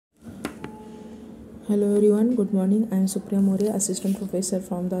Hello everyone, good morning. I am Supriya More, Assistant Professor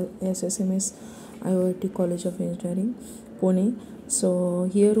from the SSMS IOIT College of Engineering, Pune. So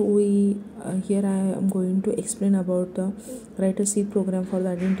here I am going to explain about the writer C program for the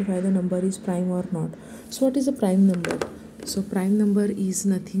identify the number is prime or not. So what is a prime number? So prime number is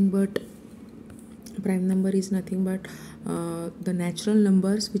nothing but the natural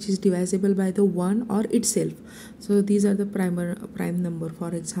numbers which is divisible by the 1 or itself. So these are the prime number,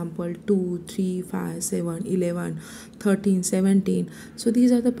 for example 2, 3, 5, 7, 11, 13, 17. So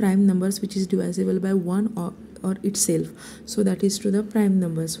these are the prime numbers which is divisible by 1 or itself. So that is to the prime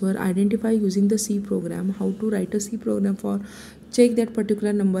numbers. For identify using the C program, how to write a C program for check that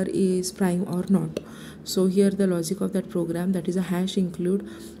particular number is prime or not. So here the logic of that program, that is a hash include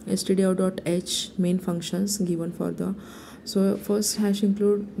stdout.h main functions given for the. So first hash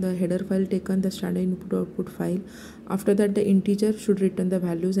include the header file taken, the standard input output file. After that the integer should return the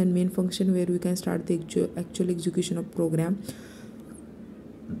values, and main function where we can start the actual execution of program.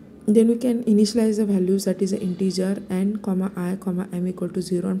 Then we can initialize the values, that is an integer n comma I comma m equal to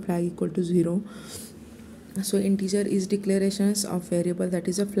 0 and flag equal to 0. So integer is declarations of variable, that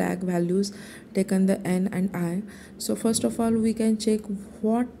is a flag values taken the n and I. So first of all we can check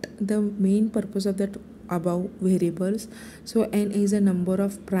what the main purpose of that above variables. So n is a number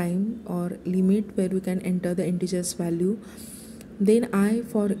of prime or limit where we can enter the integers value. Then I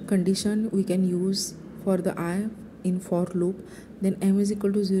for condition we can use for the I in for loop. Then m is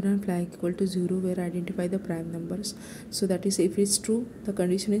equal to 0 and flag equal to 0 where identify the prime numbers. So that is if it's true, the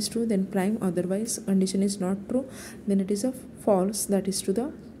condition is true, then prime, otherwise condition is not true, then it is a false, that is to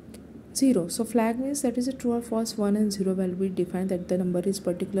the 0. So flag means that is a true or false. 1 and 0 will be defined that the number is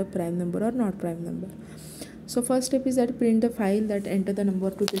particular prime number or not prime number. So first step is that print the file, that enter the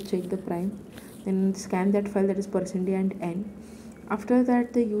number to check the prime, then scan that file, that is % and n. After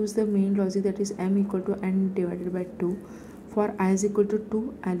that they use the main logic, that is m equal to n divided by 2. For I is equal to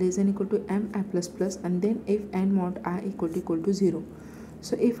 2, I less than equal to m I plus plus, and then if n mod I equal to 0.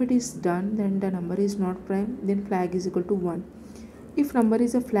 So if it is done, then the number is not prime, then flag is equal to 1. If number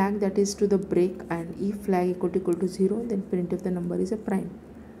is a flag, that is to the break, and if flag equal to 0, then print if the number is a prime.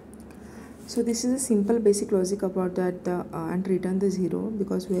 So this is a simple basic logic about that and return the 0,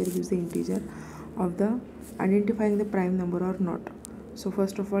 because we are using the integer of the identifying the prime number or not. So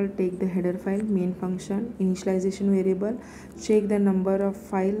first of all take the header file, main function, initialization variable, check the number of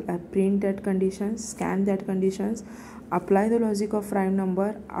file, print that conditions, scan that conditions, apply the logic of prime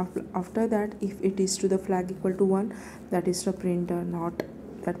number. After that if it is to the flag equal to 1, that is to print not,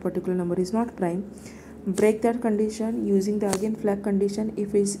 that particular number is not prime. Break that condition using the again flag condition.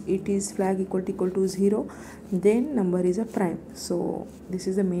 If it is flag equal to 0, then number is a prime. So this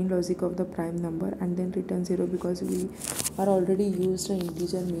is the main logic of the prime number, and then return 0 because we are already used an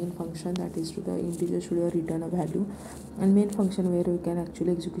integer main function, that is to the integer should return a value, and main function where we can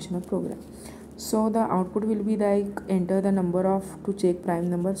actually execution a program. So the output will be like enter the number of to check prime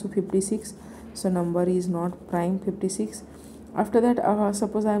number, so 56. So number is not prime, 56. After that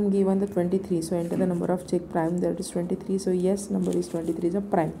suppose I am given the 23, so enter the number of check prime, that is 23. So yes, number is 23 is a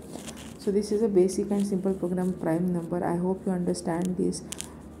prime. So this is a basic and simple program prime number. I hope you understand this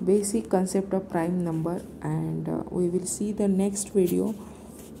basic concept of prime number, and we will see the next video.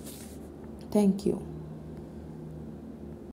 Thank you.